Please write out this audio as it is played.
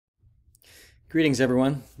Greetings,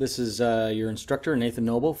 everyone. This is your instructor, Nathan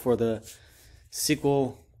Noble, for the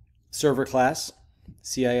SQL Server class,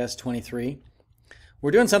 CIS 23.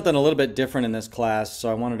 We're doing something a little bit different in this class, so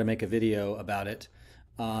I wanted to make a video about it.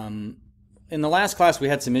 In the last class, we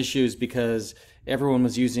had some issues because everyone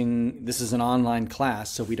was using, this is an online class,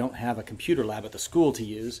 so we don't have a computer lab at the school to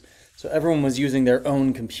use. So everyone was using their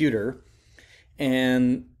own computer,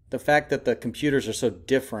 and the fact that the computers are so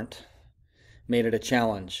different made it a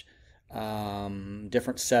challenge.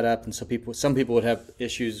 Different setup, and so some people would have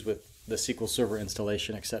issues with the SQL Server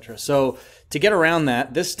installation, etc. So to get around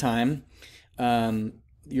that, this time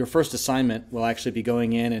your first assignment will actually be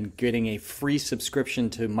going in and getting a free subscription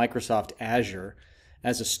to Microsoft Azure.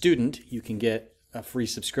 As a student, you can get a free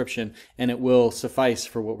subscription, and it will suffice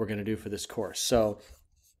for what we're going to do for this course. So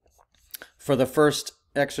for the first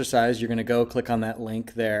exercise, you're going to go click on that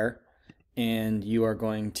link there, and you are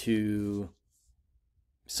going to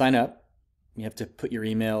sign up. You have to put your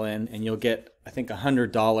email in, and you'll get, I think,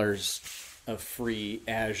 $100 of free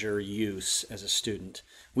Azure use as a student.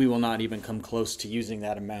 We will not even come close to using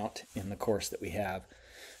that amount in the course that we have.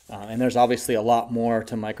 And there's obviously a lot more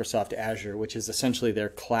to Microsoft Azure, which is essentially their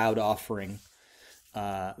cloud offering,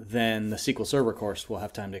 than the SQL Server course we'll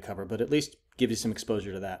have time to cover, but at least give you some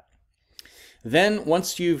exposure to that. Then,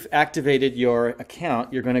 once you've activated your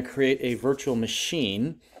account, you're going to create a virtual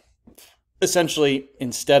machine. Essentially,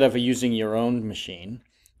 instead of using your own machine,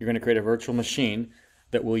 you're going to create a virtual machine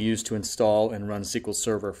that we'll use to install and run SQL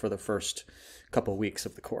Server for the first couple weeks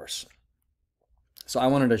of the course. So I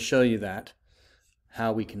wanted to show you that,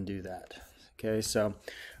 how we can do that. Okay, so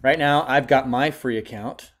right now I've got my free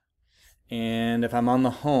account, and if I'm on the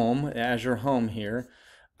home, Azure Home here,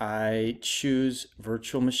 I choose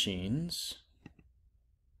virtual machines.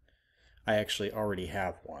 I actually already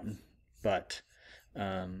have one, but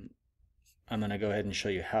I'm going to go ahead and show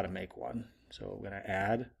you how to make one. So I'm going to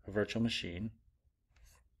add a virtual machine.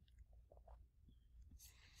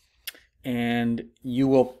 And you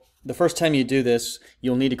will, the first time you do this,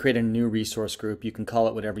 you'll need to create a new resource group. You can call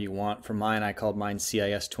it whatever you want. For mine, I called mine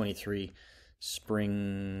CIS 23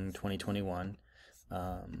 Spring 2021.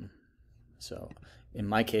 So in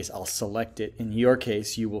my case, I'll select it. In your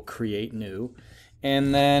case, you will create new.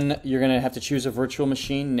 And then you're going to have to choose a virtual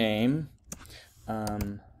machine name.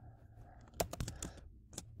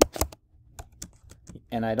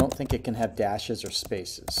 And I don't think it can have dashes or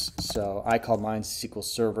spaces. So I called mine SQL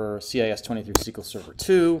Server, CIS 23 SQL Server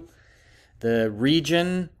 2. The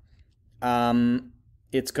region,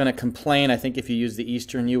 it's going to complain, I think, if you use the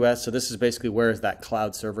Eastern US. So this is basically where is that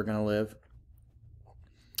cloud server going to live.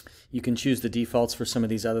 You can choose the defaults for some of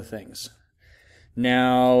these other things.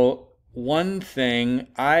 Now, one thing,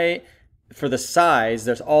 for the size,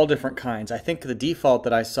 there's all different kinds. I think the default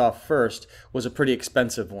that I saw first was a pretty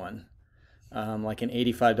expensive one. Like an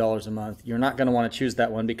 $85 a month. You're not going to want to choose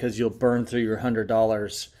that one because you'll burn through your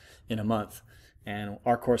 $100 in a month. And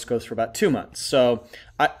our course goes for about 2 months. So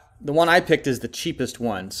the one I picked is the cheapest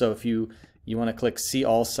one. So if you want to click See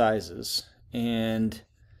All Sizes, and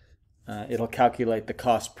it'll calculate the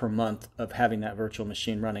cost per month of having that virtual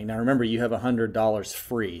machine running. Now remember, you have $100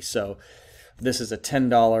 free. So this is a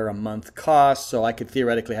 $10 a month cost. So I could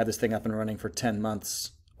theoretically have this thing up and running for 10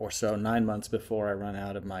 months or so, 9 months before I run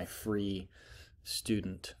out of my free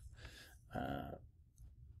student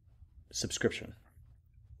subscription.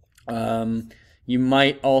 You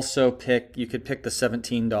might also you could pick the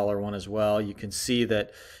 $17 one as well. You can see that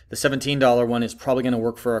the $17 one is probably going to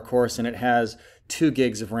work for our course, and it has 2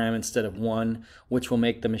 gigs of RAM instead of 1, which will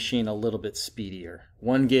make the machine a little bit speedier.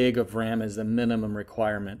 1 gig of RAM is the minimum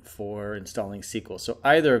requirement for installing SQL. So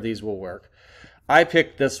either of these will work. I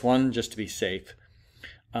picked this one just to be safe.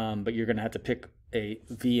 But you're going to have to pick a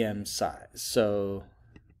VM size. So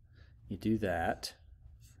you do that.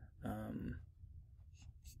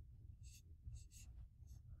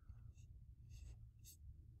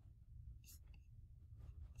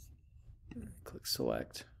 Click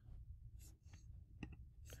select.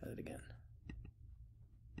 Try it again.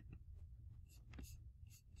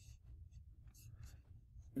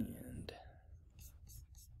 And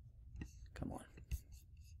come on.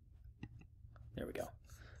 There we go.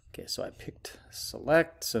 Okay, so I picked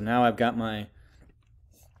select. So now I've got my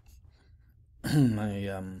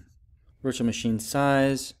virtual machine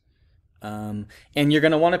size. And you're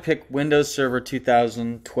going to want to pick Windows Server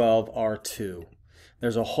 2012 R2.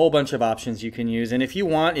 There's a whole bunch of options you can use. And if you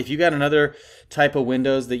got another type of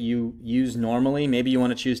Windows that you use normally, maybe you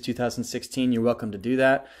want to choose 2016, you're welcome to do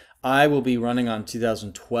that. I will be running on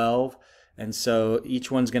 2012, and so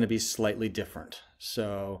each one's going to be slightly different.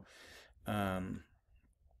 So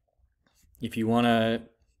if you want to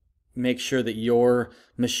make sure that your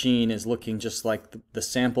machine is looking just like the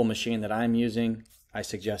sample machine that I'm using, I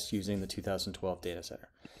suggest using the 2012 data center.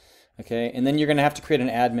 Okay, and then you're going to have to create an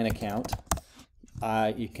admin account.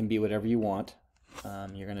 You can be whatever you want.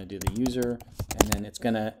 You're going to do the user, and then it's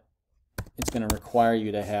going to require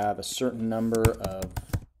you to have a certain number of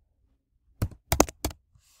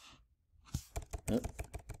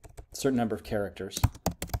characters.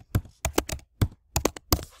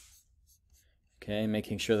 Okay,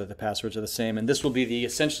 making sure that the passwords are the same, and this will be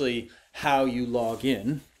essentially how you log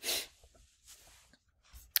in.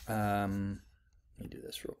 Let me do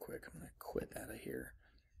this real quick. I'm going to quit out of here.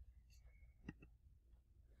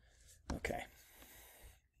 Okay.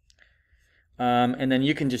 And then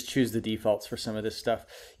you can just choose the defaults for some of this stuff.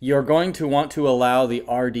 You're going to want to allow the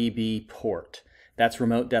RDB port. That's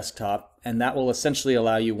remote desktop, and that will essentially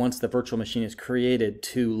allow you, once the virtual machine is created,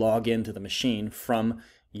 to log into the machine from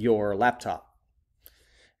your laptop.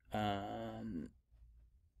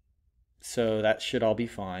 So that should all be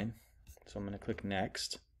fine. So I'm going to click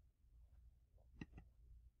Next.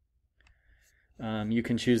 You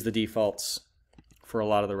can choose the defaults for a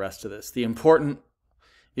lot of the rest of this. The important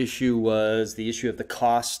issue was the issue of the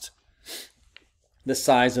cost, the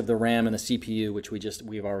size of the RAM and the CPU, which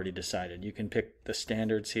we've already decided. You can pick the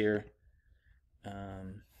standards here.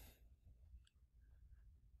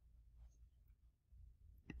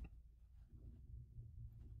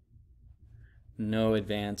 No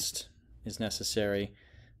advanced is necessary.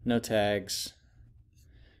 No tags.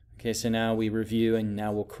 Okay, so now we review and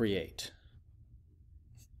now we'll create.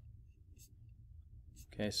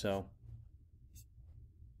 Okay, so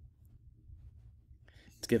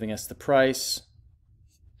it's giving us the price.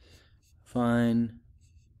 Fine.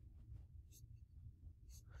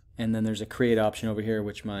 And then there's a create option over here,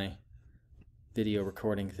 which my video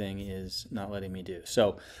recording thing is not letting me do.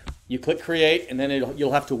 So you click create, and then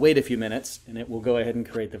you'll have to wait a few minutes, and it will go ahead and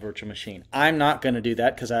create the virtual machine. I'm not going to do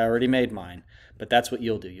that because I already made mine, but that's what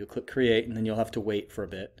you'll do. You'll click create, and then you'll have to wait for a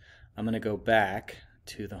bit. I'm going to go back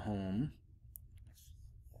to the home,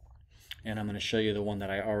 and I'm going to show you the one that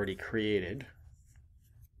I already created.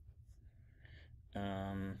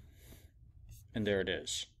 And there it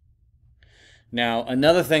is. Now,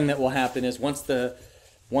 another thing that will happen is once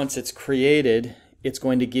it's created, it's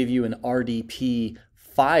going to give you an RDP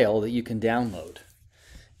file that you can download.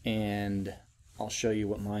 And I'll show you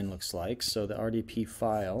what mine looks like. So the RDP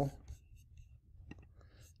file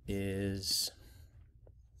is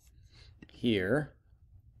here.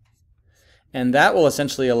 And that will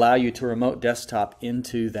essentially allow you to remote desktop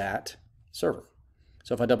into that server.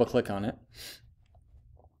 So if I double click on it,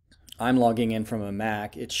 I'm logging in from a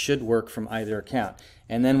Mac. It should work from either account.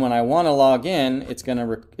 And then when I want to log in, it's going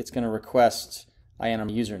to request I enter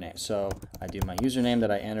my username. So I do my username that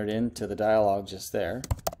I entered into the dialog just there,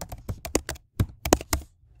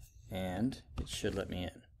 and it should let me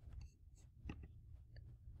in.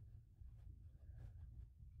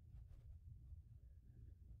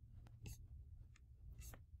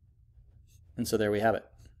 And so there we have it.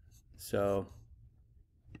 So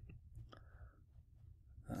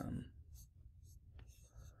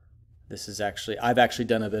this is I've actually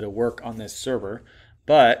done a bit of work on this server,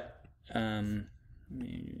 but I'm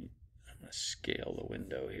going to scale the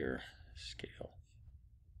window here. Scale.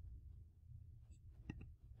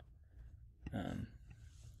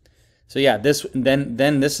 So yeah,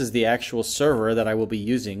 then this is the actual server that I will be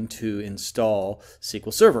using to install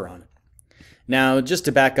SQL Server on it. Now, just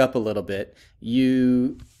to back up a little bit,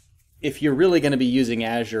 if you're really going to be using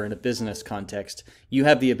Azure in a business context, you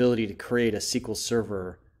have the ability to create a SQL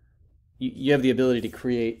Server. You have the ability to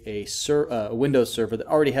create a Windows server that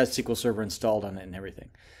already has SQL Server installed on it and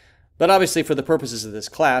everything. But obviously, for the purposes of this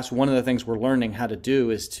class, one of the things we're learning how to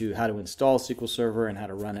do is how to install SQL Server and how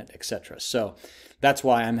to run it, etc. So that's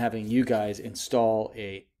why I'm having you guys install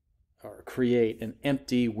or create an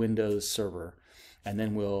empty Windows server, and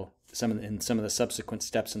then in some of the subsequent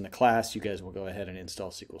steps in the class, you guys will go ahead and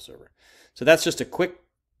install SQL Server. So that's just a quick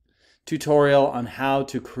tutorial on how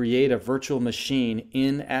to create a virtual machine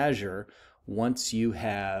in Azure once you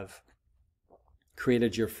have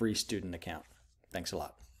created your free student account. Thanks a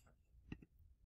lot.